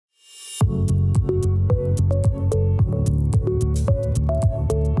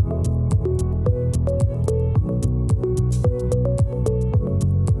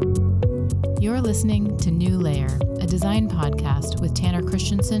listening to New Layer, a design podcast with Tanner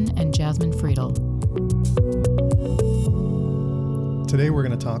Christensen and Jasmine Friedel. Today we're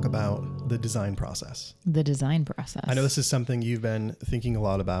going to talk about the design process. The design process. I know this is something you've been thinking a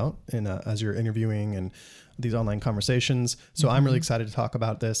lot about as you're interviewing and these online conversations. So I'm really excited to talk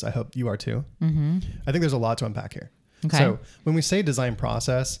about this. I hope you are too. I think there's a lot to unpack here. Okay. So when we say design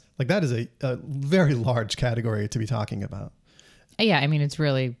process, like that is a very large category to be talking about. Yeah, I mean, it's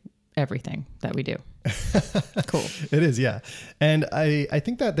really everything that we do. Cool. It is, yeah. And I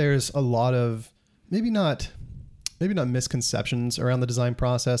think that there's a lot of maybe not misconceptions around the design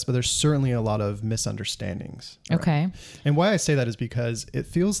process, but there's certainly a lot of misunderstandings. Okay. And why I say that is because it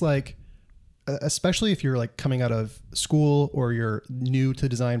feels like, especially if you're like coming out of school or you're new to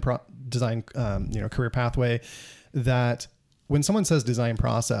design career pathway, that when someone says design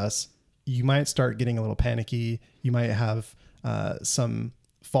process, you might start getting a little panicky. You might have some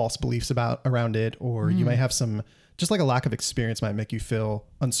false beliefs around it, or you might have some, just like a lack of experience might make you feel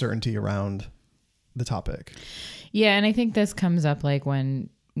uncertainty around the topic. Yeah. And I think this comes up like when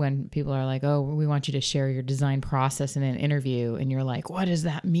people are like, oh, we want you to share your design process in an interview. And you're like, what does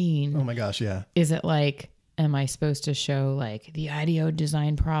that mean? Oh my gosh. Yeah. Is it like, am I supposed to show like the IDEO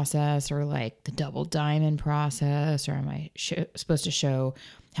design process or like the double diamond process? Or am I supposed to show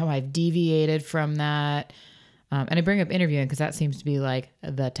how I've deviated from that? And I bring up interviewing because that seems to be like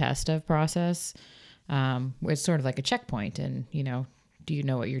the test of process. It's sort of like a checkpoint. And, do you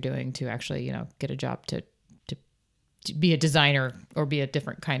know what you're doing to actually, get a job to be a designer or be a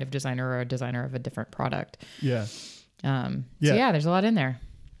different kind of designer or a designer of a different product? Yeah. So there's a lot in there.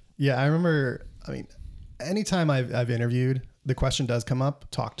 Yeah. I remember, anytime I've interviewed, the question does come up,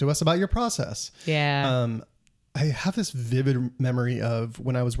 talk to us about your process. Yeah. I have this vivid memory of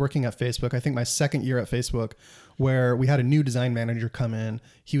when I was working at Facebook, I think my second year at Facebook, where we had a new design manager come in.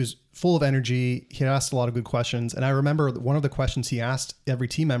 He was full of energy. He asked a lot of good questions. And I remember one of the questions he asked every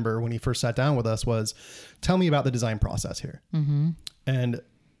team member when he first sat down with us was, tell me about the design process here. And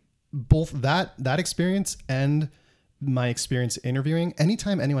both that experience and my experience interviewing,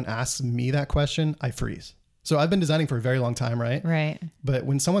 anytime anyone asks me that question, I freeze. So I've been designing for a very long time, right? Right. But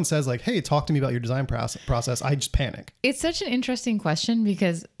when someone says like, hey, talk to me about your design process, I just panic. It's such an interesting question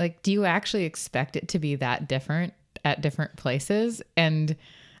because like, do you actually expect it to be that different at different places? And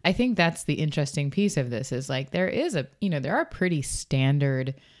I think that's the interesting piece of this is like, there are pretty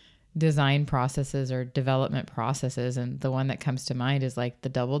standard design processes or development processes. And the one that comes to mind is like the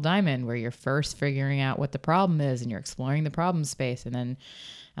double diamond, where you're first figuring out what the problem is and you're exploring the problem space and then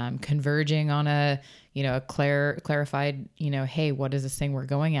converging on a clarified, hey, what is this thing we're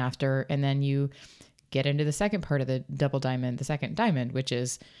going after? And then you get into the second part of the double diamond, the second diamond, which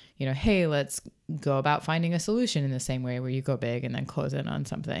is, hey, let's go about finding a solution in the same way where you go big and then close in on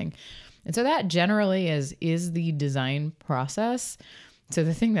something. And so that generally is the design process. So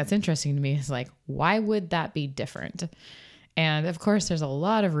the thing that's interesting to me is like, why would that be different? And of course, there's a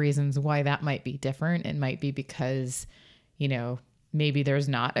lot of reasons why that might be different. It might be because, maybe there's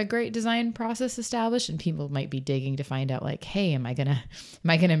not a great design process established and people might be digging to find out like, hey, am I going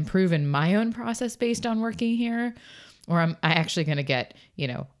to improve in my own process based on working here? Or am I actually going to get,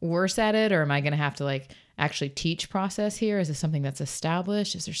 worse at it? Or am I going to have to like actually teach process here? Is this something that's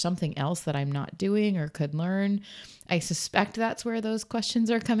established? Is there something else that I'm not doing or could learn? I suspect that's where those questions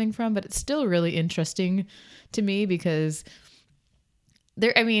are coming from, but it's still really interesting to me because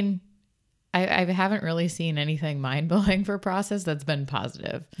I haven't really seen anything mind-blowing for process that's been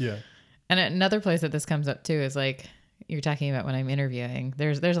positive. Yeah. And another place that this comes up too is like, you're talking about when I'm interviewing,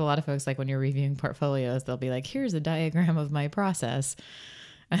 there's a lot of folks like when you're reviewing portfolios, they'll be like, here's a diagram of my process.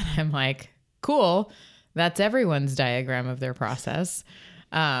 And I'm like, cool. That's everyone's diagram of their process.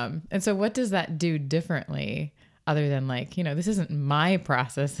 And so what does that do differently other than like, this isn't my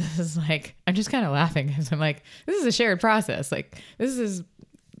process. This is like, I'm just kind of laughing because I'm like, this is a shared process. Like this is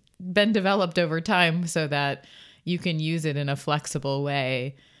been developed over time so that you can use it in a flexible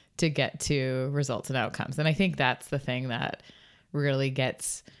way to get to results and outcomes. And I think that's the thing that really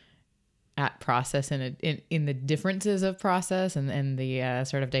gets at process in the differences of process and the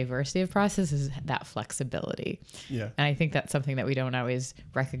sort of diversity of process is that flexibility. Yeah. And I think that's something that we don't always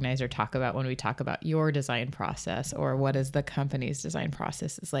recognize or talk about when we talk about your design process or what is the company's design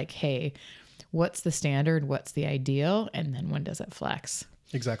process. It's like, hey, what's the standard? What's the ideal? And then when does it flex?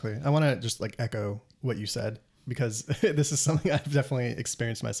 Exactly. I want to just like echo what you said because this is something I've definitely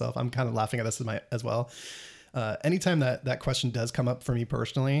experienced myself. I'm kind of laughing at this as well. Anytime that question does come up for me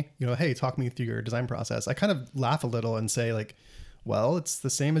personally, hey, talk me through your design process. I kind of laugh a little and say like, Well, it's the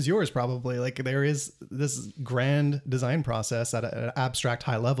same as yours, probably. Like there is this grand design process at an abstract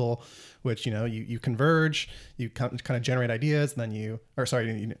high level, which, you converge, you kind of generate ideas, and then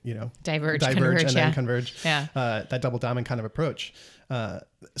diverge and yeah. then converge. Yeah. That double diamond kind of approach.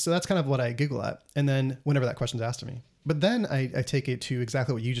 So that's kind of what I giggle at. And then whenever that question's asked of me, but then I take it to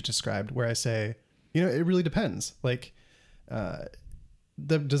exactly what you just described, where I say, it really depends. Like,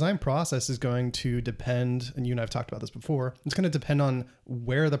 the design process is going to depend, and you and I have talked about this before, it's going to depend on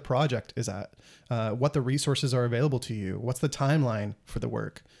where the project is at, what the resources are available to you, what's the timeline for the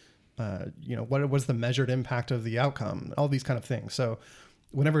work, what was the measured impact of the outcome, all these kind of things. So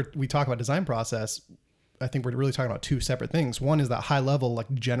whenever we talk about design process, I think we're really talking about two separate things. One is that high level,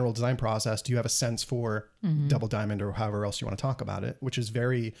 like general design process. Do you have a sense for double diamond or however else you want to talk about it, which is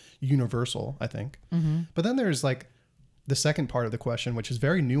very universal, I think. But then there's like the second part of the question, which is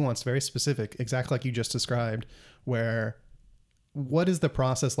very nuanced, very specific, exactly like you just described, where what is the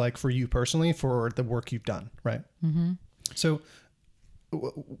process like for you personally for the work you've done, right? So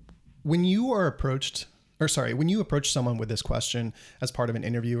when you approach someone with this question as part of an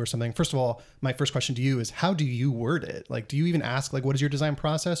interview or something, first of all, my first question to you is, how do you word it? Like, do you even ask, like, what is your design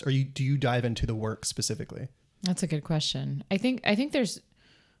process, or do you dive into the work specifically? That's a good question. I think there's,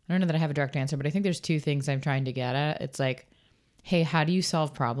 I don't know that I have a direct answer, but I think there's two things I'm trying to get at. It's like, hey, how do you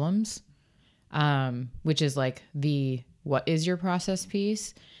solve problems? Which is like the, what is your process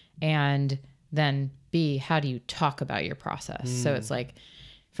piece? And then B, how do you talk about your process? So it's like,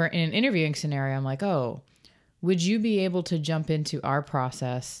 in an interviewing scenario, I'm like, oh, would you be able to jump into our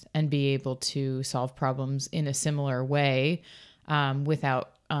process and be able to solve problems in a similar way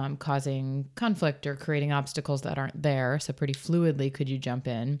without causing conflict or creating obstacles that aren't there? So pretty fluidly, could you jump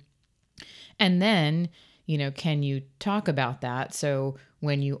in? And then, can you talk about that? So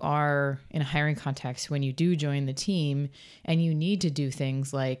when you are in a hiring context, when you do join the team and you need to do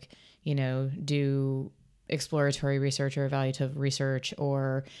things like, do exploratory research or evaluative research,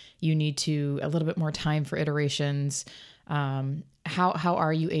 or you need to a little bit more time for iterations, how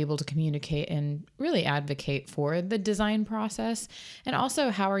are you able to communicate and really advocate for the design process? And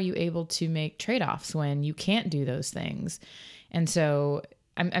also, how are you able to make trade-offs when you can't do those things? And so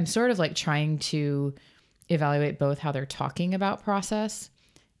I'm sort of like trying to evaluate both how they're talking about process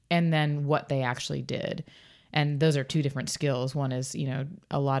and then what they actually did. And those are two different skills. One is,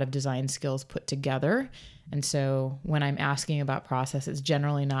 a lot of design skills put together. And so when I'm asking about process, it's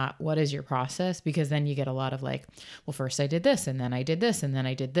generally not, what is your process? Because then you get a lot of like, well, first I did this, and then I did this, and then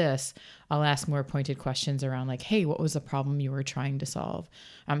I did this. I'll ask more pointed questions around like, hey, what was the problem you were trying to solve?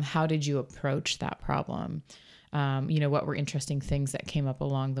 How did you approach that problem? What were interesting things that came up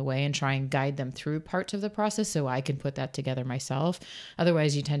along the way, and try and guide them through parts of the process so I can put that together myself.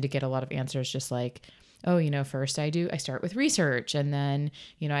 Otherwise, you tend to get a lot of answers just like, oh, first I start with research, and then,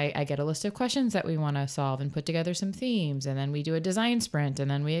 I get a list of questions that we want to solve and put together some themes, and then we do a design sprint,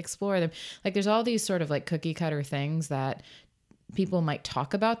 and then we explore them. Like there's all these sort of like cookie cutter things that people might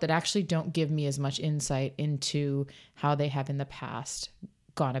talk about that actually don't give me as much insight into how they have in the past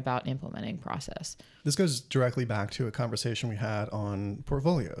gone about implementing process. This goes directly back to a conversation we had on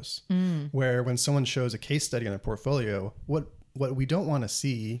portfolios, where when someone shows a case study on a portfolio, what we don't want to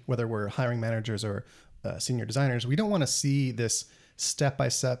see, whether we're hiring managers or senior designers, we don't want to see this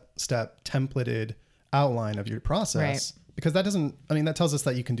step-by-step templated outline of your process, because that tells us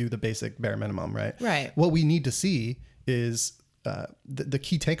that you can do the basic bare minimum, right? Right. What we need to see is the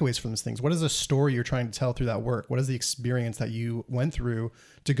key takeaways from these things. What is the story you're trying to tell through that work? What is the experience that you went through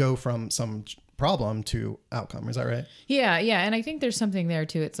to go from some problem to outcome? Is that right? Yeah. And I think there's something there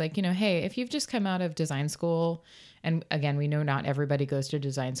too. It's like, hey, if you've just come out of design school, and again, we know not everybody goes to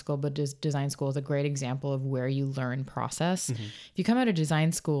design school, but design school is a great example of where you learn process. If you come out of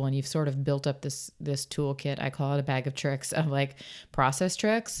design school and you've sort of built up this toolkit, I call it a bag of tricks, of like process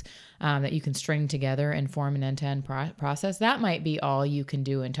tricks that you can string together and form an end-to-end process, that might be all you can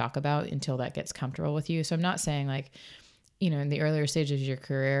do and talk about until that gets comfortable with you. So I'm not saying like, in the earlier stages of your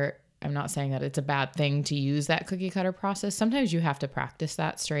career, I'm not saying that it's a bad thing to use that cookie cutter process. Sometimes you have to practice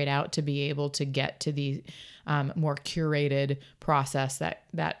that straight out to be able to get to the more curated process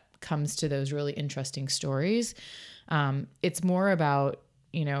that comes to those really interesting stories. It's more about,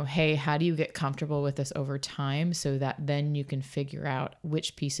 hey, how do you get comfortable with this over time so that then you can figure out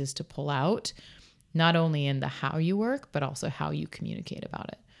which pieces to pull out, not only in the how you work, but also how you communicate about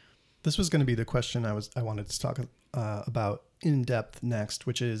it. This was going to be the question I wanted to talk about in depth next,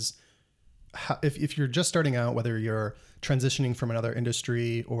 which is, if you're just starting out, whether you're transitioning from another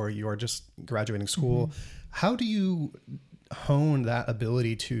industry or you're just graduating school, how do you hone that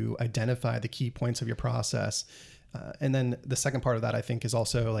ability to identify the key points of your process And then the second part of that, I think, is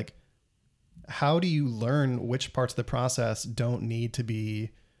also like, how do you learn which parts of the process don't need to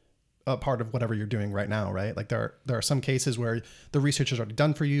be a part of whatever you're doing right now, right? Like there are some cases where the research is already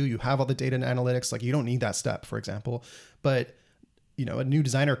done for you. You have all the data and analytics, like you don't need that step, for example. But a new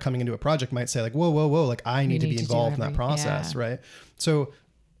designer coming into a project might say like, whoa, like I need to be involved in that process, right? So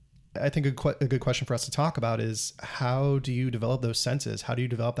I think a good question for us to talk about is, how do you develop those senses? How do you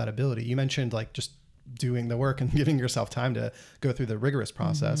develop that ability? You mentioned like just doing the work and giving yourself time to go through the rigorous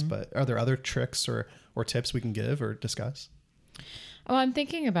process, but are there other tricks or tips we can give or discuss? Well, I'm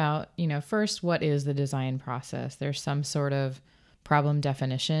thinking about, first, what is the design process? There's some sort of problem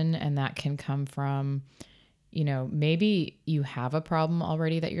definition, and that can come from, maybe you have a problem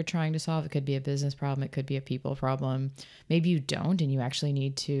already that you're trying to solve. It could be a business problem. It could be a people problem. Maybe you don't, and you actually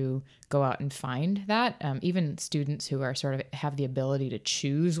need to go out and find that. Even students who are sort of have the ability to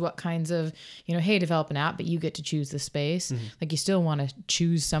choose what kinds of, hey, develop an app, but you get to choose the space. Like you still want to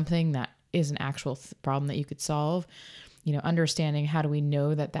choose something that is an actual problem that you could solve. Understanding how do we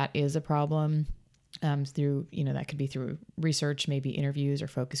know that that is a problem through, that could be through research, maybe interviews or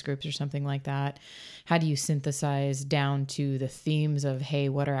focus groups or something like that. How do you synthesize down to the themes of, hey,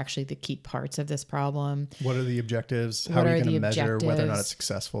 what are actually the key parts of this problem? What are the objectives? How are you going to measure whether or not it's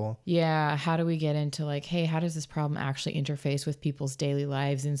successful? Yeah. How do we get into like, hey, how does this problem actually interface with people's daily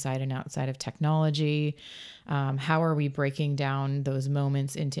lives inside and outside of technology? How are we breaking down those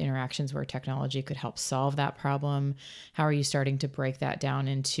moments into interactions where technology could help solve that problem? How are you starting to break that down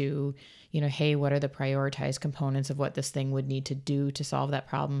into, hey, what are the prioritized components of what this thing would need to do to solve that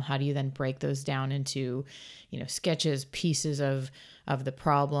problem? How do you then break those down into, sketches, pieces of the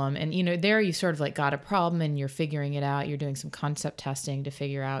problem? And, there you sort of like got a problem and you're figuring it out. You're doing some concept testing to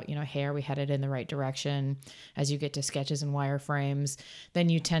figure out, hey, are we headed in the right direction? As you get to sketches and wireframes, then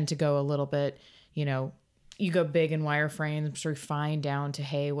you tend to go a little bit, you go big in wireframes, refine down to,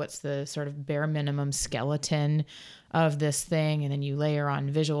 hey, what's the sort of bare minimum skeleton of this thing? And then you layer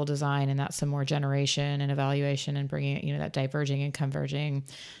on visual design, and that's some more generation and evaluation and bringing it, that diverging and converging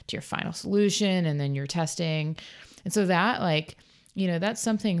to your final solution, and then your testing. And so that that's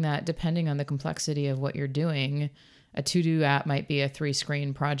something that, depending on the complexity of what you're doing, a to-do app might be a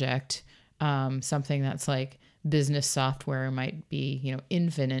 3-screen project. Something that's like business software might be,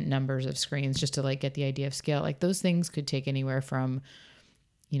 infinite numbers of screens, just to like get the idea of scale. Like those things could take anywhere from,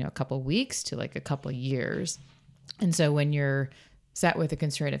 a couple of weeks to like a couple of years. And so when you're set with a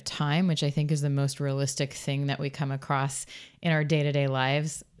constraint of time, which I think is the most realistic thing that we come across in our day-to-day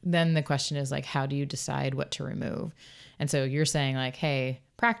lives, then the question is like, how do you decide what to remove? And so you're saying like, hey,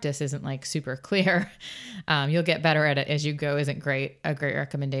 practice isn't like super clear. You'll get better at it as you go isn't a great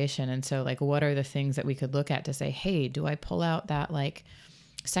recommendation. And so like, what are the things that we could look at to say, hey, do I pull out that like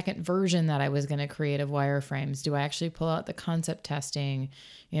second version that I was going to create of wireframes? Do I actually pull out the concept testing?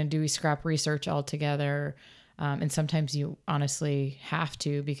 Do we scrap research altogether? And sometimes you honestly have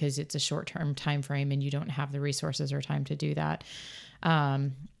to, because it's a short-term time frame and you don't have the resources or time to do that.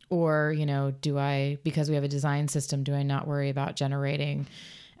 Or, do I, because we have a design system, do I not worry about generating?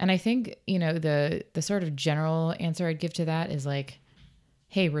 And I think, the sort of general answer I'd give to that is like,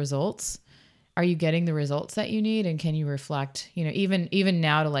 hey, results. Are you getting the results that you need? And can you reflect, even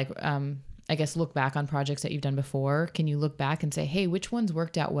now to like, I guess, look back on projects that you've done before? Can you look back and say, hey, which ones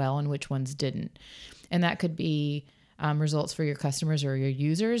worked out well and which ones didn't? And that could be results for your customers or your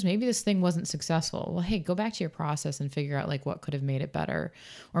users. Maybe this thing wasn't successful. Well, hey, go back to your process and figure out like what could have made it better.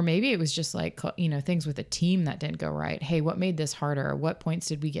 Or maybe it was just like, things with a team that didn't go right. Hey, what made this harder? What points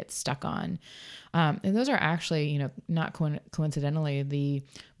did we get stuck on? And those are actually, not coincidentally, the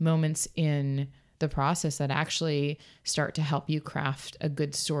moments in the process that actually start to help you craft a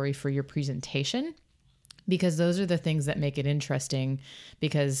good story for your presentation, because those are the things that make it interesting.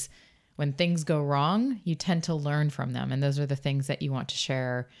 Because when things go wrong, you tend to learn from them. And those are the things that you want to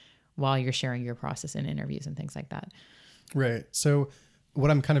share while you're sharing your process in interviews and things like that. Right. So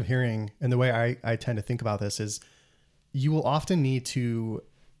what I'm kind of hearing, and the way I tend to think about this, is you will often need to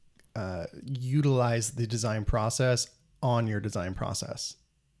utilize the design process on your design process.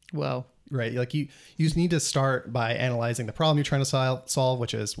 Whoa. Right. Like you just need to start by analyzing the problem you're trying to solve,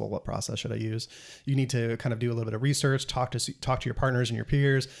 which is, well, what process should I use? You need to kind of do a little bit of research, talk to your partners and your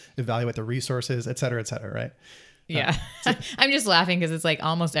peers, evaluate the resources, et cetera, right? Yeah. I'm just laughing because it's like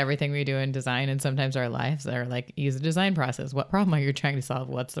almost everything we do in design, and sometimes our lives are like, use the design process. What problem are you trying to solve?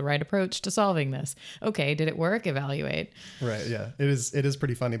 What's the right approach to solving this? Okay. Did it work? Evaluate. Right. Yeah. It is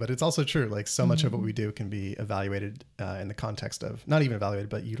pretty funny, but it's also true. Like so much of what we do can be evaluated in the context of, not even evaluated,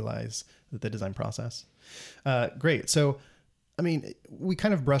 but utilize the design process. Great. So, I mean, we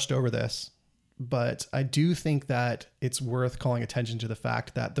kind of brushed over this, But I do think that it's worth calling attention to the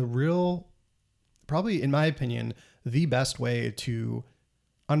fact that probably in my opinion, the best way to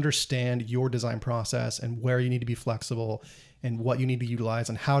understand your design process and where you need to be flexible and what you need to utilize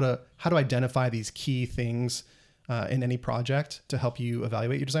and how to identify these key things in any project to help you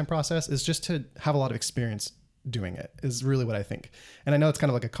evaluate your design process is just to have a lot of experience doing it, is really what I think. And I know it's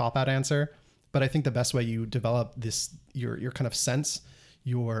kind of like a cop-out answer, but I think the best way you develop this, your kind of sense,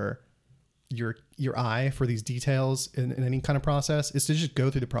 your eye for these details in any kind of process, is to just go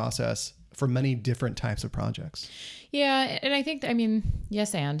through the process for many different types of projects. Yeah. And I think, I mean,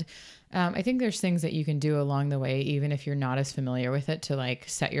 yes. And I think there's things that you can do along the way, even if you're not as familiar with it, to like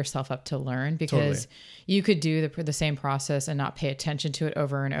set yourself up to learn, because you could do the same process and not pay attention to it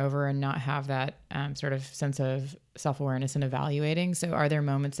over and over and not have that sort of sense of self-awareness and evaluating. So are there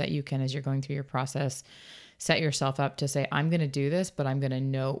moments that you can, as you're going through your process, set yourself up to say, I'm going to do this, but I'm going to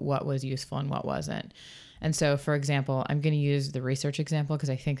know what was useful and what wasn't. And so, for example, I'm going to use the research example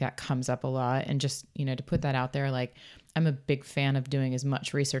because I think that comes up a lot. And just, to put that out there, like, I'm a big fan of doing as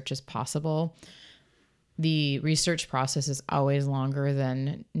much research as possible. The research process is always longer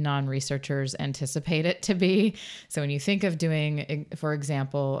than non-researchers anticipate it to be. So when you think of doing, for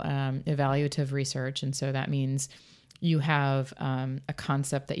example, evaluative research, and so that means you have a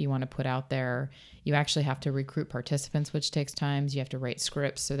concept that you want to put out there. You actually have to recruit participants, which takes time. You have to write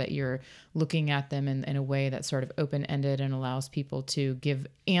scripts so that you're looking at them in a way that's sort of open-ended and allows people to give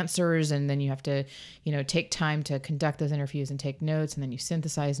answers. And then you have to, take time to conduct those interviews and take notes. And then you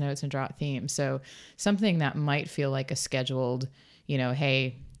synthesize notes and draw out themes. So something that might feel like a scheduled,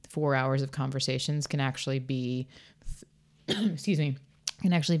 hey, 4 hours of conversations can actually be,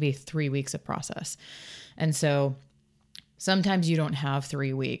 can actually be 3 weeks of process. And so sometimes you don't have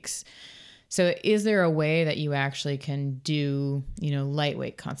 3 weeks. So is there a way that you actually can do,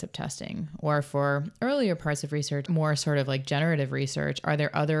 lightweight concept testing? Or for earlier parts of research, more sort of like generative research, are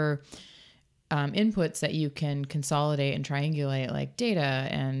there other inputs that you can consolidate and triangulate, like data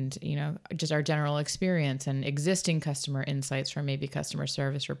and, just our general experience and existing customer insights from maybe customer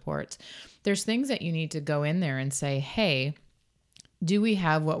service reports? There's things that you need to go in there and say, hey, do we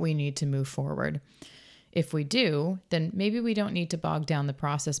have what we need to move forward? If we do, then maybe we don't need to bog down the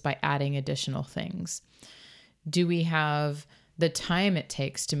process by adding additional things. Do we have the time it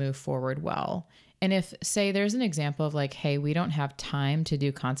takes to move forward well? And if, say, there's an example of like, hey, we don't have time to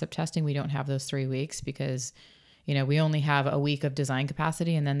do concept testing, we don't have those 3 weeks because, we only have a week of design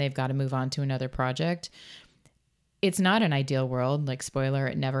capacity and then they've got to move on to another project. It's not an ideal world, like spoiler,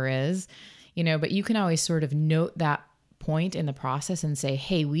 it never is, but you can always sort of note that point in the process and say,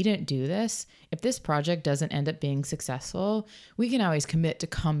 hey, we didn't do this. If this project doesn't end up being successful, we can always commit to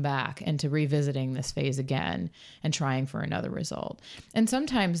come back and to revisiting this phase again and trying for another result. And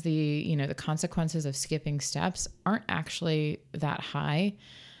sometimes the consequences of skipping steps aren't actually that high.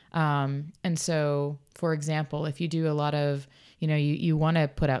 And so, for example, if you do a lot of, you want to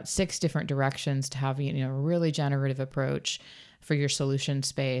put out 6 different directions to have, a really generative approach for your solution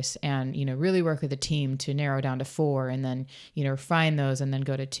space and, really work with a team to narrow down to 4 and then, refine those and then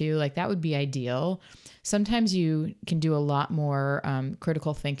go to 2, like that would be ideal. Sometimes you can do a lot more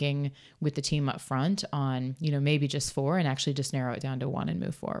critical thinking with the team up front on, maybe just 4 and actually just narrow it down to 1 and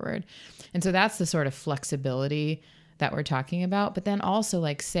move forward. And so that's the sort of flexibility that we're talking about. But then also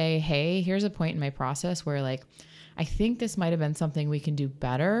like say, hey, here's a point in my process where like, I think this might've been something we can do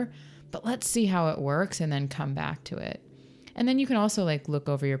better, but let's see how it works and then come back to it. And then you can also like look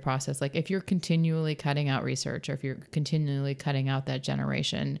over your process. Like if you're continually cutting out research or if you're continually cutting out that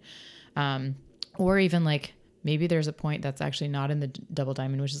generation, or even like maybe there's a point that's actually not in the double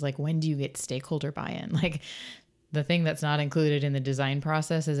diamond, which is like, when do you get stakeholder buy-in? Like the thing that's not included in the design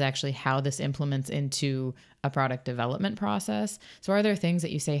process is actually how this implements into a product development process. So are there things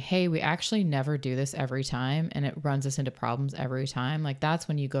that you say, hey, we actually never do this every time and it runs us into problems every time? Like that's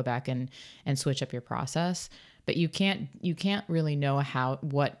when you go back and switch up your process. But you can't really know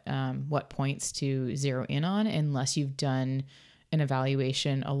what points to zero in on unless you've done an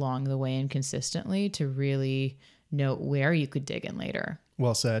evaluation along the way and consistently to really know where you could dig in later.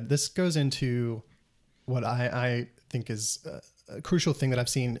 Well said. This goes into what I think is a crucial thing that I've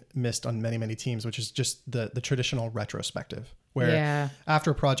seen missed on many, many teams, which is just the traditional retrospective, where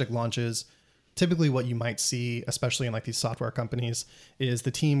after a project launches, typically what you might see, especially in like these software companies, is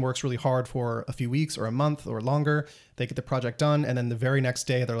the team works really hard for a few weeks or a month or longer. They get the project done. And then the very next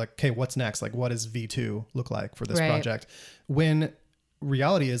day they're like, okay, what's next? Like, what does V2 look like for this project? When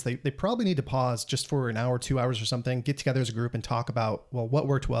reality is they probably need to pause just for an hour, 2 hours or something, get together as a group and talk about, well, what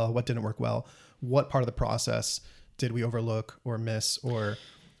worked well, what didn't work well, what part of the process did we overlook or miss, or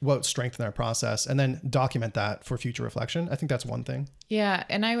what strengthened our process, and then document that for future reflection. I think that's one thing. Yeah.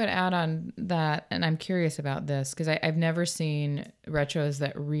 And I would add on that, and I'm curious about this because I've never seen retros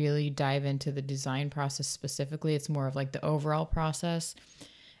that really dive into the design process specifically. It's more of like the overall process.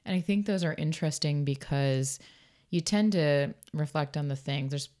 And I think those are interesting because you tend to reflect on the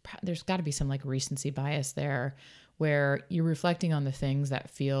things. There's got to be some like recency bias there where you're reflecting on the things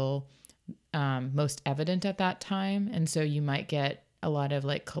that feel most evident at that time. And so you might get a lot of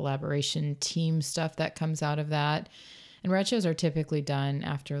like collaboration team stuff that comes out of that. And retros are typically done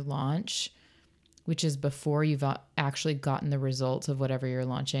after launch, which is before you've actually gotten the results of whatever you're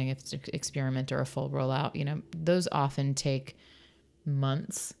launching. If it's an experiment or a full rollout, those often take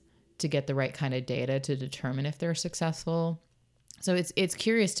months to get the right kind of data to determine if they're successful. So it's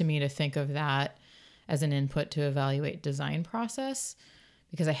curious to me to think of that as an input to evaluate design process,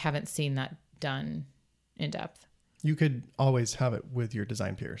 because I haven't seen that done in depth. You could always have it with your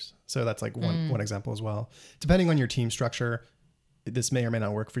design peers. So that's like one example as well. Depending on your team structure, this may or may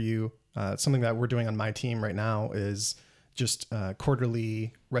not work for you. Something that we're doing on my team right now is just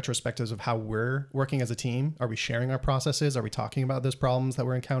quarterly retrospectives of how we're working as a team. Are we sharing our processes? Are we talking about those problems that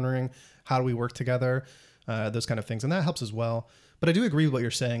we're encountering? How do we work together? Those kind of things. And that helps as well. But I do agree with what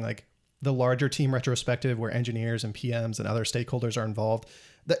you're saying. Like the larger team retrospective where engineers and PMs and other stakeholders are involved,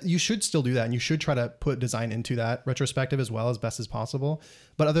 that you should still do that. And you should try to put design into that retrospective as well as best as possible.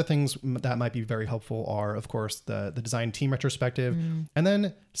 But other things that might be very helpful are, of course, the design team retrospective. And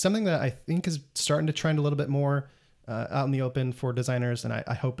then something that I think is starting to trend a little bit more out in the open for designers, and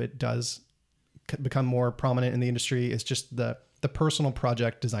I hope it does become more prominent in the industry, is just the personal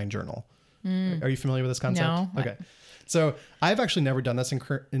project design journal. Are you familiar with this concept? No. Okay. So I've actually never done this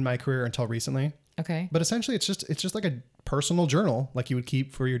in my career until recently. Okay. But essentially it's just like a personal journal like you would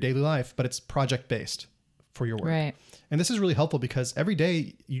keep for your daily life, but it's project based for your work. Right. And this is really helpful because every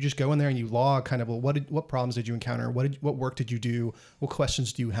day you just go in there and you log kind of, well, what problems did you encounter? What work did you do? What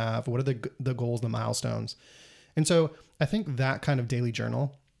questions do you have? What are the goals, the milestones? And so I think that kind of daily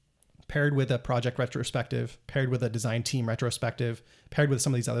journal paired with a project retrospective, paired with a design team retrospective, paired with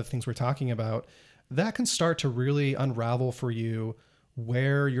some of these other things we're talking about, that can start to really unravel for you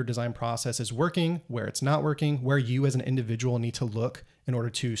where your design process is working, where it's not working, where you as an individual need to look in order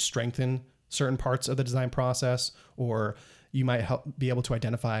to strengthen certain parts of the design process, or you might be able to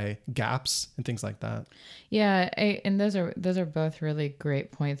identify gaps and things like that. Yeah, and those are both really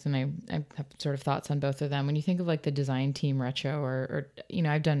great points, and I have sort of thoughts on both of them. When you think of like the design team retro, or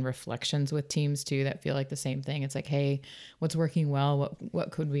I've done reflections with teams too that feel like the same thing. It's like, hey, what's working well?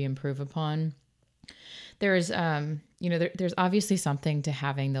 What could we improve upon? There's there's obviously something to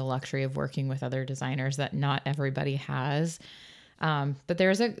having the luxury of working with other designers that not everybody has. But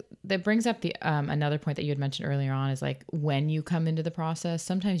that brings up the another point that you had mentioned earlier on, is like when you come into the process,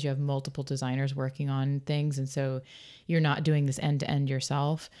 sometimes you have multiple designers working on things. And so you're not doing this end to end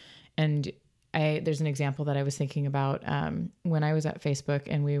yourself. And there's an example that I was thinking about when I was at Facebook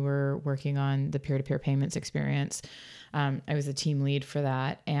and we were working on the peer-to-peer payments experience. I was a team lead for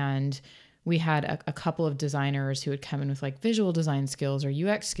that. And we had a couple of designers who had come in with like visual design skills or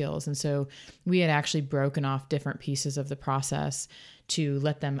UX skills. And so we had actually broken off different pieces of the process to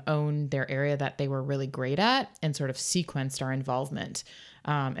let them own their area that they were really great at and sort of sequenced our involvement.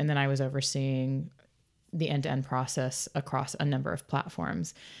 And then I was overseeing the end-to-end process across a number of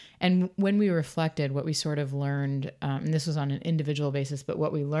platforms. And when we reflected, what we sort of learned, and this was on an individual basis, but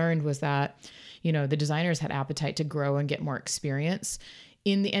what we learned was that, the designers had appetite to grow and get more experience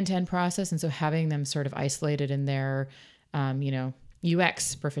in the end-to-end process. And so having them sort of isolated in their,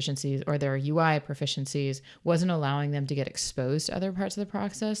 UX proficiencies or their UI proficiencies wasn't allowing them to get exposed to other parts of the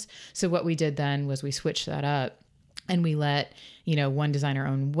process. So what we did then was we switched that up and we let, one designer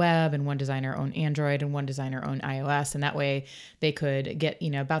own web and one designer own Android and one designer own iOS. And that way they could get,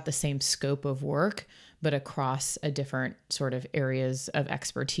 about the same scope of work, but across a different sort of areas of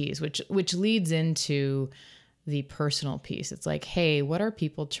expertise, which leads into the personal piece. It's like, hey, what are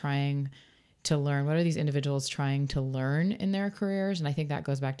people trying to learn? What are these individuals trying to learn in their careers? And I think that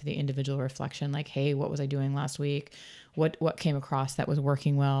goes back to the individual reflection, like, hey, what was I doing last week? What came across that was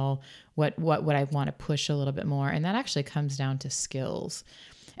working well? What would I want to push a little bit more? And that actually comes down to skills.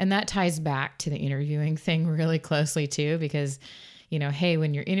 And that ties back to the interviewing thing really closely too, because, hey,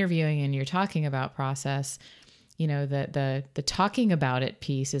 when you're interviewing and you're talking about process, the talking about it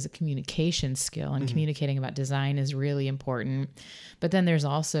piece is a communication skill, and communicating about design is really important. But then there's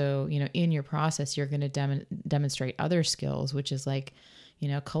also, in your process, you're going to demonstrate other skills, which is like,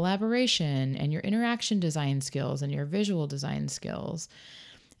 collaboration and your interaction design skills and your visual design skills.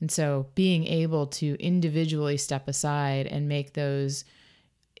 And so being able to individually step aside and make those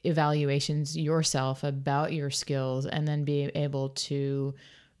evaluations yourself about your skills, and then be able to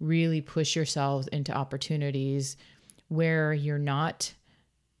really push yourselves into opportunities where you're not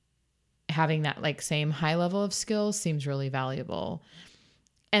having that like same high level of skills seems really valuable.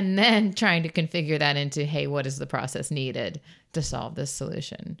 And then trying to configure that into, hey, what is the process needed to solve this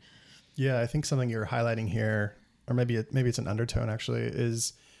solution? Yeah, I think something you're highlighting here, or maybe it's an undertone actually,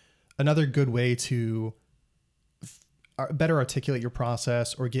 is another good way to better articulate your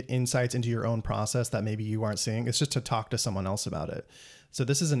process or get insights into your own process that maybe you aren't seeing. It's just to talk to someone else about it. So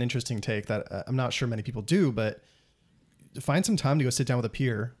this is an interesting take that I'm not sure many people do, but find some time to go sit down with a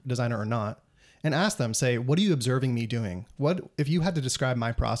peer, designer or not, and ask them, say, what are you observing me doing? What, if you had to describe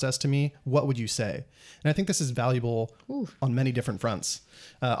my process to me, what would you say? And I think this is valuable on many different fronts.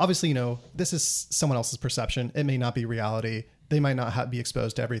 Obviously, you know, this is someone else's perception. It may not be reality. They might not be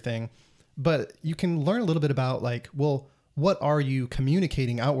exposed to everything, but you can learn a little bit about like, well, what are you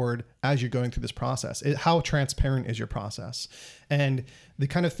communicating outward as you're going through this process? How transparent is your process? And the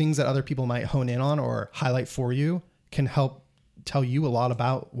kind of things that other people might hone in on or highlight for you can help tell you a lot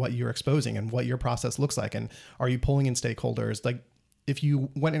about what you're exposing and what your process looks like. And are you pulling in stakeholders? Like if you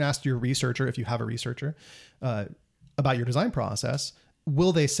went and asked your researcher, if you have a researcher, about your design process,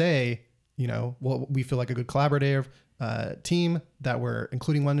 will they say, you know, well, we feel like a good collaborative team, that we're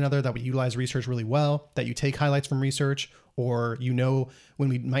including one another, that we utilize research really well, that you take highlights from research, or you know when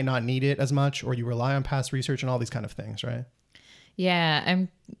we might not need it as much, or you rely on past research and all these kind of things, right? Yeah,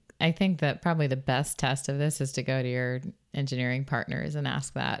 I think that probably the best test of this is to go to your engineering partners and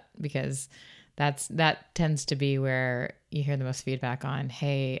ask that, because that tends to be where you hear the most feedback on,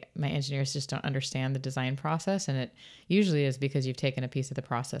 hey, my engineers just don't understand the design process. And it usually is because you've taken a piece of the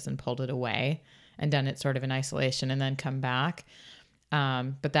process and pulled it away and done it sort of in isolation and then come back.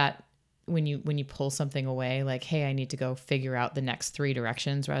 But that when you pull something away, like, hey, I need to go figure out the next 3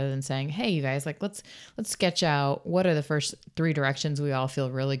 directions, rather than saying, hey, you guys, like, let's sketch out what are the first 3 directions we all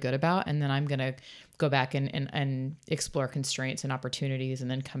feel really good about. And then I'm going to go back and explore constraints and opportunities,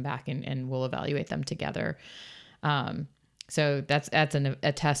 and then come back and we'll evaluate them together. So that's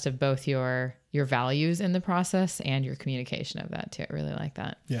a test of both your values in the process and your communication of that too. I really like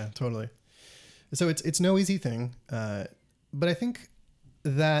that. Yeah, totally. So it's no easy thing. But I think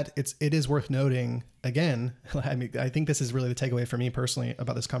that it is worth noting again. I mean, I think this is really the takeaway for me personally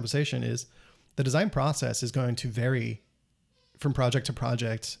about this conversation is the design process is going to vary from project to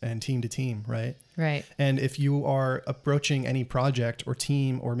project and team to team, right? Right. And if you are approaching any project or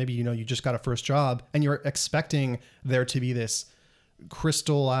team, or maybe, you know, you just got a first job and you're expecting there to be this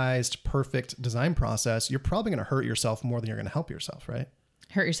crystallized, perfect design process, you're probably going to hurt yourself more than you're going to help yourself, right?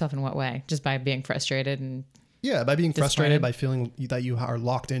 Hurt yourself in what way? Just by being frustrated and yeah, by being frustrated, by feeling that you are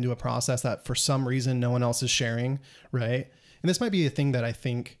locked into a process that for some reason no one else is sharing, right? And this might be a thing that I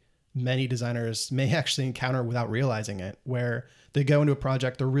think many designers may actually encounter without realizing it, where they go into a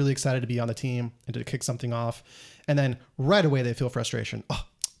project, they're really excited to be on the team and to kick something off. And then right away they feel frustration. Oh,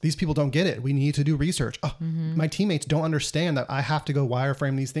 these people don't get it. We need to do research. Oh, my teammates don't understand that I have to go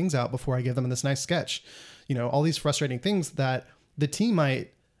wireframe these things out before I give them this nice sketch. You know, all these frustrating things that the team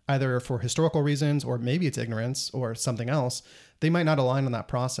might, either for historical reasons or maybe it's ignorance or something else, they might not align on that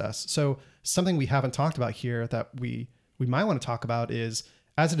process. So something we haven't talked about here that we might want to talk about is,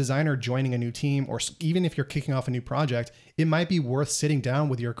 as a designer joining a new team, or even if you're kicking off a new project, it might be worth sitting down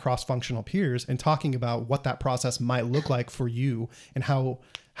with your cross-functional peers and talking about what that process might look like for you and how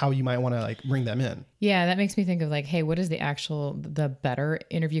you might want to like bring them in. Yeah, that makes me think of like, hey, what is the better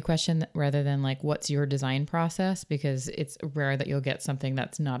interview question, rather than like, what's your design process? Because it's rare that you'll get something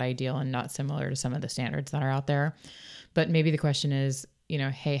that's not ideal and not similar to some of the standards that are out there. But maybe the question is, you know,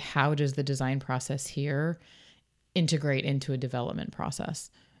 hey, how does the design process here integrate into a development process?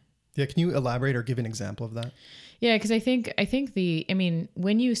 Yeah, can you elaborate or give an example of that? Yeah, because I think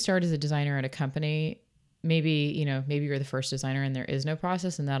when you start as a designer at a company, maybe you're the first designer and there is no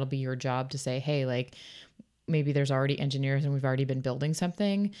process, and that'll be your job to say, hey, like maybe there's already engineers and we've already been building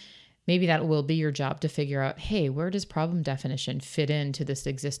something. Maybe that will be your job to figure out, hey, where does problem definition fit into this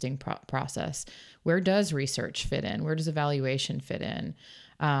existing process? Where does research fit in? Where does evaluation fit in?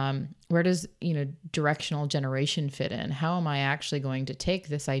 Where does, directional generation fit in? How am I actually going to take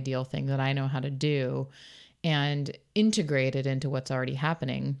this ideal thing that I know how to do and integrate it into what's already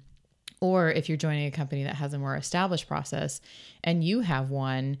happening? Or if you're joining a company that has a more established process and you have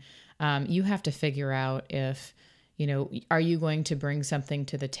one, you have to figure out if, are you going to bring something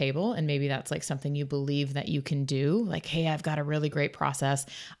to the table? And maybe that's like something you believe that you can do. Like, hey, I've got a really great process.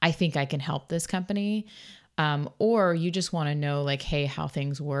 I think I can help this company. Or you just want to know like, hey, how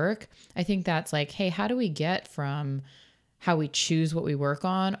things work. I think that's like, hey, how do we get from how we choose what we work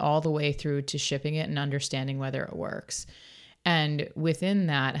on, all the way through to shipping it and understanding whether it works. And within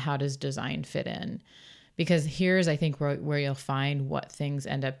that, how does design fit in? Because here's, I think, where you'll find what things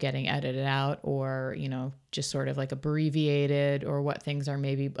end up getting edited out, or, just sort of like abbreviated, or what things are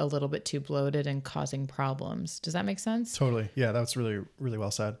maybe a little bit too bloated and causing problems. Does that make sense? Totally. Yeah, that's really, really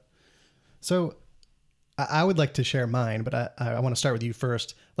well said. So I would like to share mine, but I want to start with you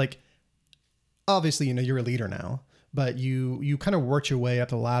first. Like, obviously, you're a leader now, but you kind of worked your way up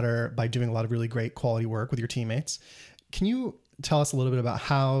the ladder by doing a lot of really great quality work with your teammates. Can you tell us a little bit about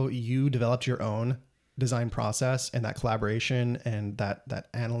how you developed your own design process and that collaboration and that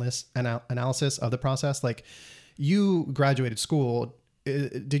analysis of the process? Like, you graduated school.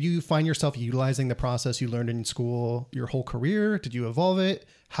 Did you find yourself utilizing the process you learned in school your whole career? Did you evolve it?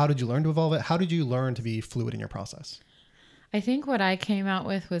 How did you learn to evolve it? How did you learn to be fluid in your process? I think what I came out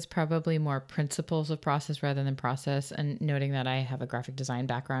with was probably more principles of process rather than process, and noting that I have a graphic design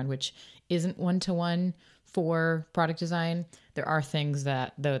background, which isn't one-to-one for product design. There are things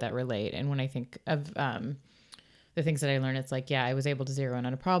that relate. And when I think of the things that I learned, it's like, yeah, I was able to zero in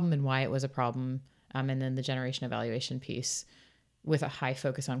on a problem and why it was a problem. And then the generation evaluation piece with a high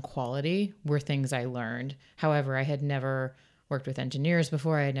focus on quality were things I learned. However, I had never worked with engineers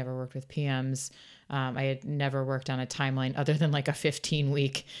before. I had never worked with PMs. I had never worked on a timeline other than like a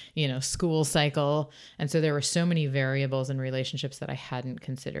 15-week, school cycle. And so there were so many variables and relationships that I hadn't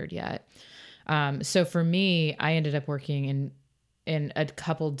considered yet. So for me, I ended up working in a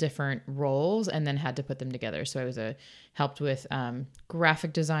couple different roles and then had to put them together. So I was helped with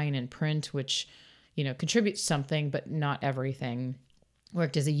graphic design and print, which, contributes something, but not everything.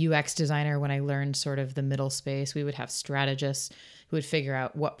 Worked as a UX designer when I learned sort of the middle space. We would have strategists who would figure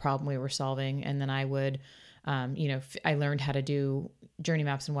out what problem we were solving. And then I would, I learned how to do journey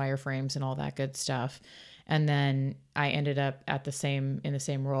maps and wireframes and all that good stuff. And then I ended up in the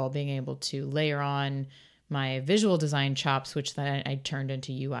same role, being able to layer on my visual design chops, which then I turned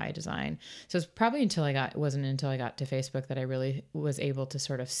into UI design. So it's probably wasn't until I got to Facebook that I really was able to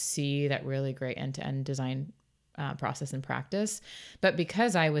sort of see that really great end-to-end design process and practice. But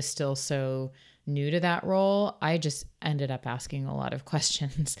because I was still so new to that role, I just ended up asking a lot of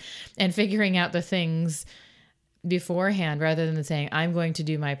questions and figuring out the things beforehand, rather than saying, I'm going to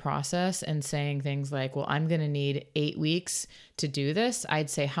do my process and saying things like, well, I'm going to need 8 weeks to do this. I'd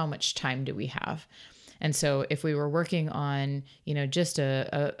say, how much time do we have? And so if we were working on, just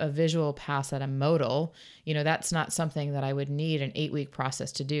a visual pass at a modal, that's not something that I would need an 8-week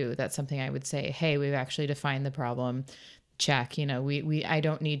process to do. That's something I would say, hey, we've actually defined the problem. Check. I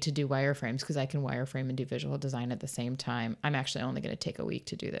don't need to do wireframes because I can wireframe and do visual design at the same time. I'm actually only going to take a week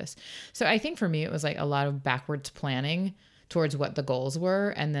to do this. So I think for me, it was like a lot of backwards planning towards what the goals were,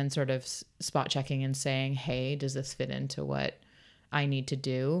 and then sort of spot checking and saying, hey, does this fit into what I need to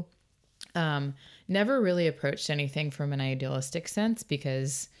do? Never really approached anything from an idealistic sense,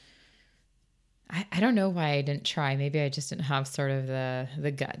 because I don't know why I didn't try. Maybe I just didn't have sort of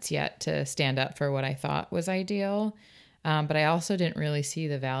the guts yet to stand up for what I thought was ideal. But I also didn't really see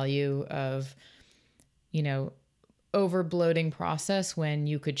the value of, over bloating process when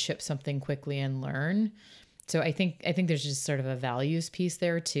you could ship something quickly and learn. So I think there's just sort of a values piece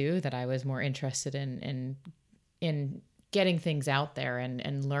there too, that I was more interested in getting things out there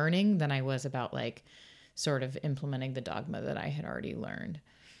and learning than I was about like sort of implementing the dogma that I had already learned.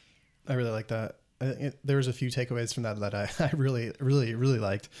 I really like that. There was a few takeaways from that I really, really, really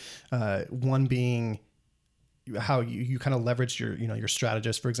liked. One being how you kind of leveraged your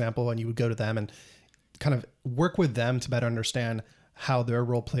strategist, for example, and you would go to them and kind of work with them to better understand how their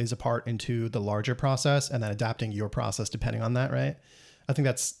role plays a part into the larger process, and then adapting your process depending on that, right? I think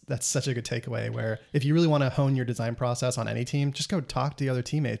that's such a good takeaway, where if you really want to hone your design process on any team, just go talk to the other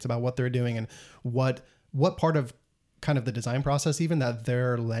teammates about what they're doing and what part of kind of the design process even that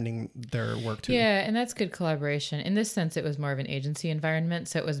they're lending their work to. Yeah, and that's good collaboration. In this sense, it was more of an agency environment,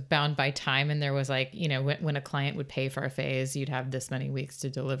 so it was bound by time, and there was like, when a client would pay for a phase, you'd have this many weeks to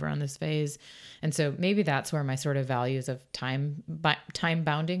deliver on this phase. And so maybe that's where my sort of values of time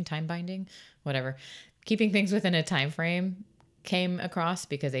binding, whatever, keeping things within a time frame came across,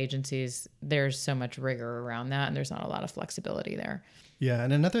 because agencies, there's so much rigor around that, and there's not a lot of flexibility there. Yeah.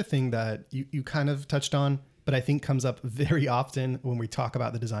 And another thing that you kind of touched on, but I think comes up very often when we talk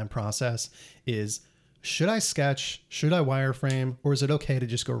about the design process, is, should I sketch? Should I wireframe? Or is it okay to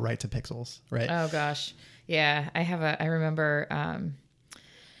just go right to pixels? Right. Oh gosh. Yeah. I remember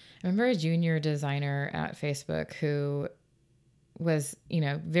a junior designer at Facebook who was,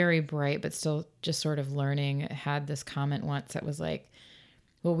 very bright, but still just sort of learning, had this comment once that was like,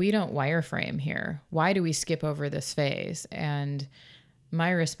 well, we don't wireframe here. Why do we skip over this phase? And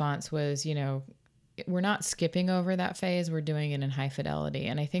my response was, we're not skipping over that phase. We're doing it in high fidelity.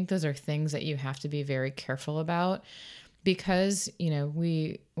 And I think those are things that you have to be very careful about because,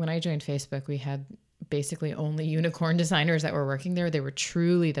 when I joined Facebook, we had basically only unicorn designers that were working there. They were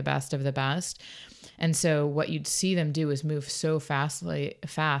truly the best of the best. And so what you'd see them do is move so fast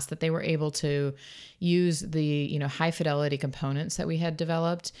that they were able to use the, high fidelity components that we had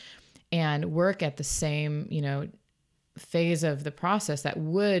developed and work at the same, phase of the process that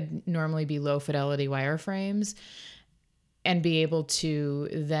would normally be low fidelity wireframes and be able to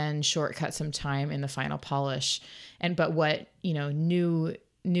then shortcut some time in the final polish. But what,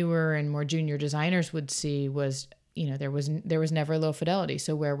 newer and more junior designers would see was, there was never low fidelity.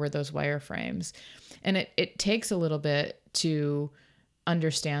 So where were those wireframes? And it takes a little bit to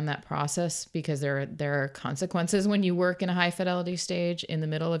understand that process because there are consequences when you work in a high fidelity stage in the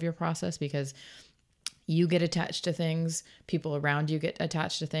middle of your process because you get attached to things, people around you get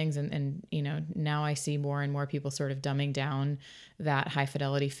attached to things. And now I see more and more people sort of dumbing down that high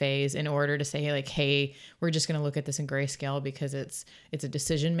fidelity phase in order to say like, hey, we're just going to look at this in grayscale because it's a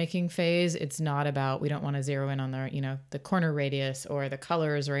decision-making phase. It's not about, we don't want to zero in on the corner radius or the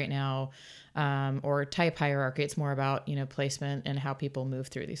colors right now, or type hierarchy. It's more about, placement and how people move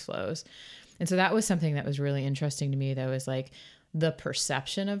through these flows. And so that was something that was really interesting to me though, is like the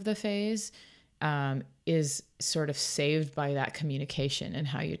perception of the phase is sort of saved by that communication and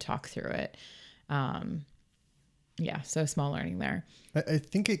how you talk through it. So small learning there. I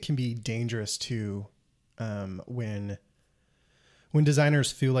think it can be dangerous too when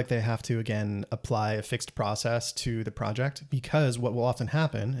designers feel like they have to, again, apply a fixed process to the project, because what will often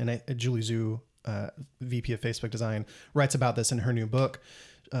happen, and Julie Zhu, VP of Facebook Design, writes about this in her new book,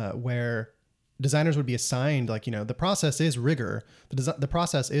 where designers would be assigned, the process is rigor. The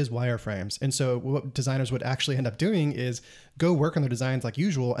process is wireframes. And so what designers would actually end up doing is go work on their designs like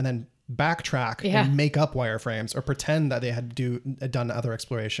usual and then backtrack and make up wireframes or pretend that they had done other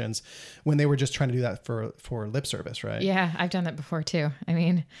explorations when they were just trying to do that for lip service, right? Yeah, I've done that before too. I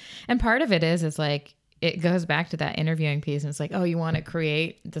mean, and part of it is like, it goes back to that interviewing piece. And it's like, oh, you want to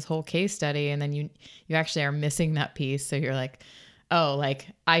create this whole case study and then you actually are missing that piece. So you're like, oh, like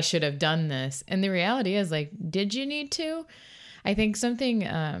I should have done this. And the reality is like, did you need to? I think something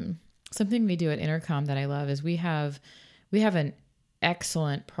we do at Intercom that I love is we have an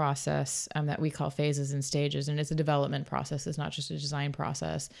excellent process that we call phases and stages. And it's a development process. It's not just a design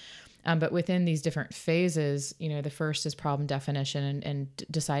process. But within these different phases, the first is problem definition and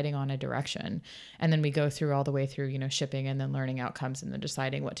deciding on a direction. And then we go through all the way through, shipping and then learning outcomes and then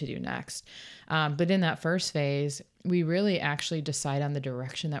deciding what to do next. But in that first phase, we really actually decide on the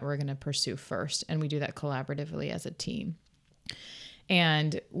direction that we're going to pursue first. And we do that collaboratively as a team.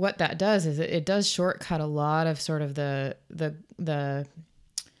 And what that does is it does shortcut a lot of sort of the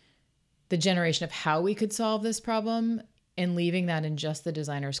generation of how we could solve this problem, and leaving that in just the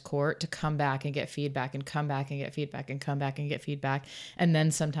designer's court to come back and get feedback and come back and get feedback and come back and get feedback, and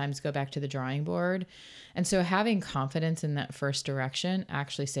then sometimes go back to the drawing board. And so having confidence in that first direction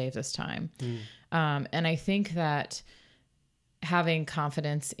actually saves us time. And I think that having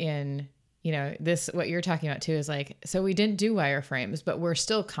confidence in, this, what you're talking about too, is like, so we didn't do wireframes, but we're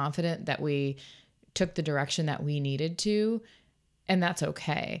still confident that we took the direction that we needed to, and that's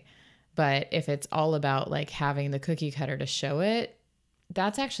okay. But if it's all about like having the cookie cutter to show it,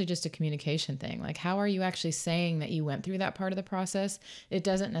 that's actually just a communication thing. Like, how are you actually saying that you went through that part of the process? It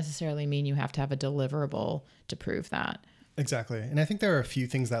doesn't necessarily mean you have to have a deliverable to prove that. Exactly. And I think there are a few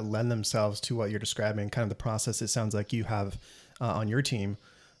things that lend themselves to what you're describing, kind of the process it sounds like you have on your team.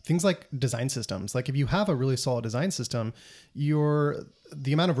 Things like design systems. Like if you have a really solid design system,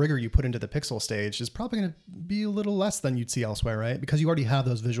 the amount of rigor you put into the pixel stage is probably going to be a little less than you'd see elsewhere, right? Because you already have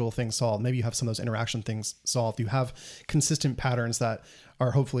those visual things solved. Maybe you have some of those interaction things solved. You have consistent patterns that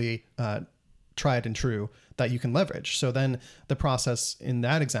are hopefully tried and true that you can leverage. So then the process in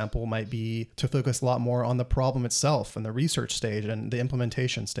that example might be to focus a lot more on the problem itself and the research stage and the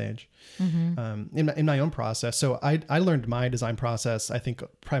implementation stage. In my own process. So I learned my design process, I think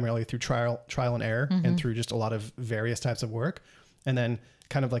primarily through trial and error and through just a lot of various types of work. And then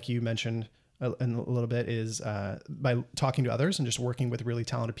kind of like you mentioned in a little bit is by talking to others and just working with really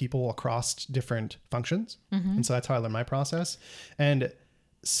talented people across different functions. And so that's how I learned my process. And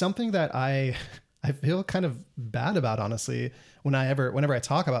something that I feel kind of bad about, honestly, whenever I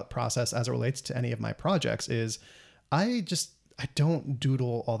talk about process as it relates to any of my projects, is I don't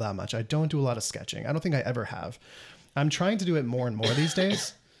doodle all that much. I don't do a lot of sketching. I don't think I ever have. I'm trying to do it more and more these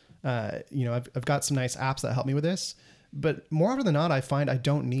days. I've got some nice apps that help me with this, But more often than not, I find I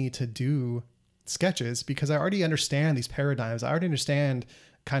don't need to do sketches because I already understand these paradigms. I already understand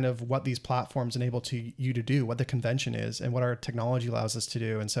kind of what these platforms enable you to do, what the convention is, and what our technology allows us to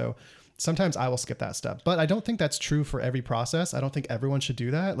do. And so sometimes I will skip that step, but I don't think that's true for every process. I don't think everyone should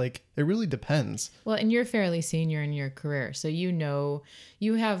do that. Like, it really depends. Well, and you're fairly senior in your career, so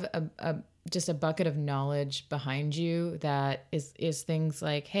you have just a bucket of knowledge behind you that is things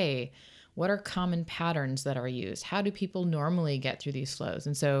like, hey, what are common patterns that are used? How do people normally get through these flows?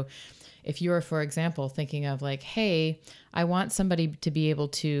 And so if you're, for example, thinking of like, hey, I want somebody to be able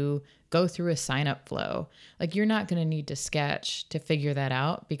to go through a sign up flow, like you're not going to need to sketch to figure that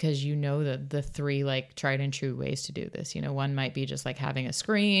out because you know the three like tried and true ways to do this. You know, one might be just like having a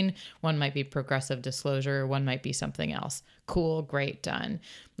screen, one might be progressive disclosure, one might be something else. Cool, great, done.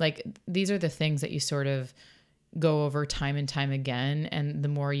 Like these are the things that you sort of go over time and time again. And the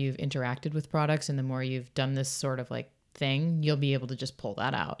more you've interacted with products and the more you've done this sort of like thing, you'll be able to just pull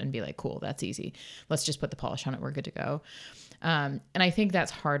that out and be like, cool, that's easy. Let's just put the polish on it. We're good to go. And I think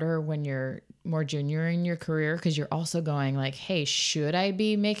that's harder when you're more junior in your career because you're also going like, hey, should I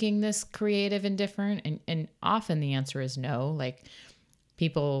be making this creative and different? And often the answer is no. Like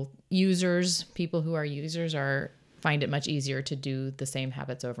people who are users find it much easier to do the same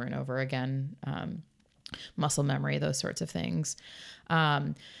habits over and over again. Muscle memory, those sorts of things.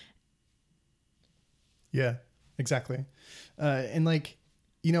 Yeah, exactly. And like,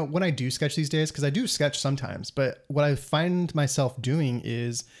 you know, when I do sketch these days, because I do sketch sometimes, but what I find myself doing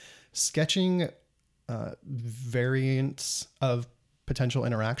is sketching variants of potential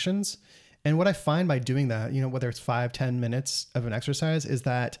interactions. And what I find by doing that, you know, whether it's 5-10 minutes of an exercise, is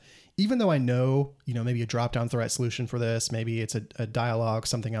that even though I know, you know, maybe a drop down's the right solution for this, maybe it's a dialogue,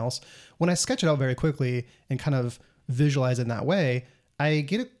 something else, when I sketch it out very quickly and kind of visualize it in that way, I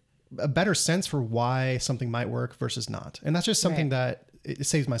get a better sense for why something might work versus not. And that's just something that it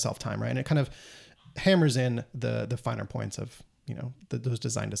saves myself time, right? And it kind of hammers in the finer points of, you know, those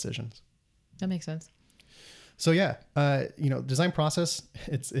design decisions. That makes sense. So yeah, you know, design process,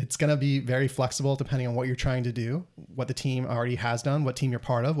 it's going to be very flexible depending on what you're trying to do, what the team already has done, what team you're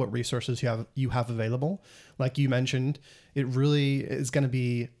part of, what resources you have available. Like you mentioned, it really is going to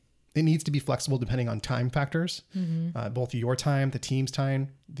be, it needs to be flexible depending on time factors, both your time, the team's time,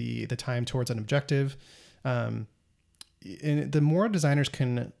 the time towards an objective. And the more designers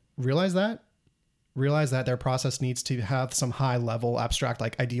can realize that their process needs to have some high level abstract,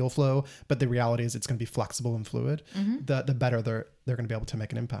 like ideal flow, but the reality is it's going to be flexible and fluid, the better they're going to be able to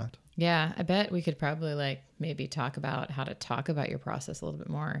make an impact. Yeah. I bet we could probably like maybe talk about how to talk about your process a little bit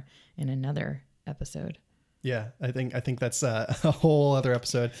more in another episode. Yeah. I think that's a whole other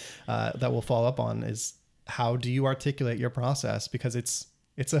episode that we'll follow up on is how do you articulate your process? Because let's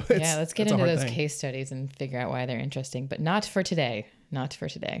get into those thing. Case studies and figure out why they're interesting, but not for today.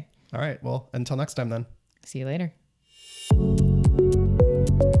 All right. Well, until next time then. See you later.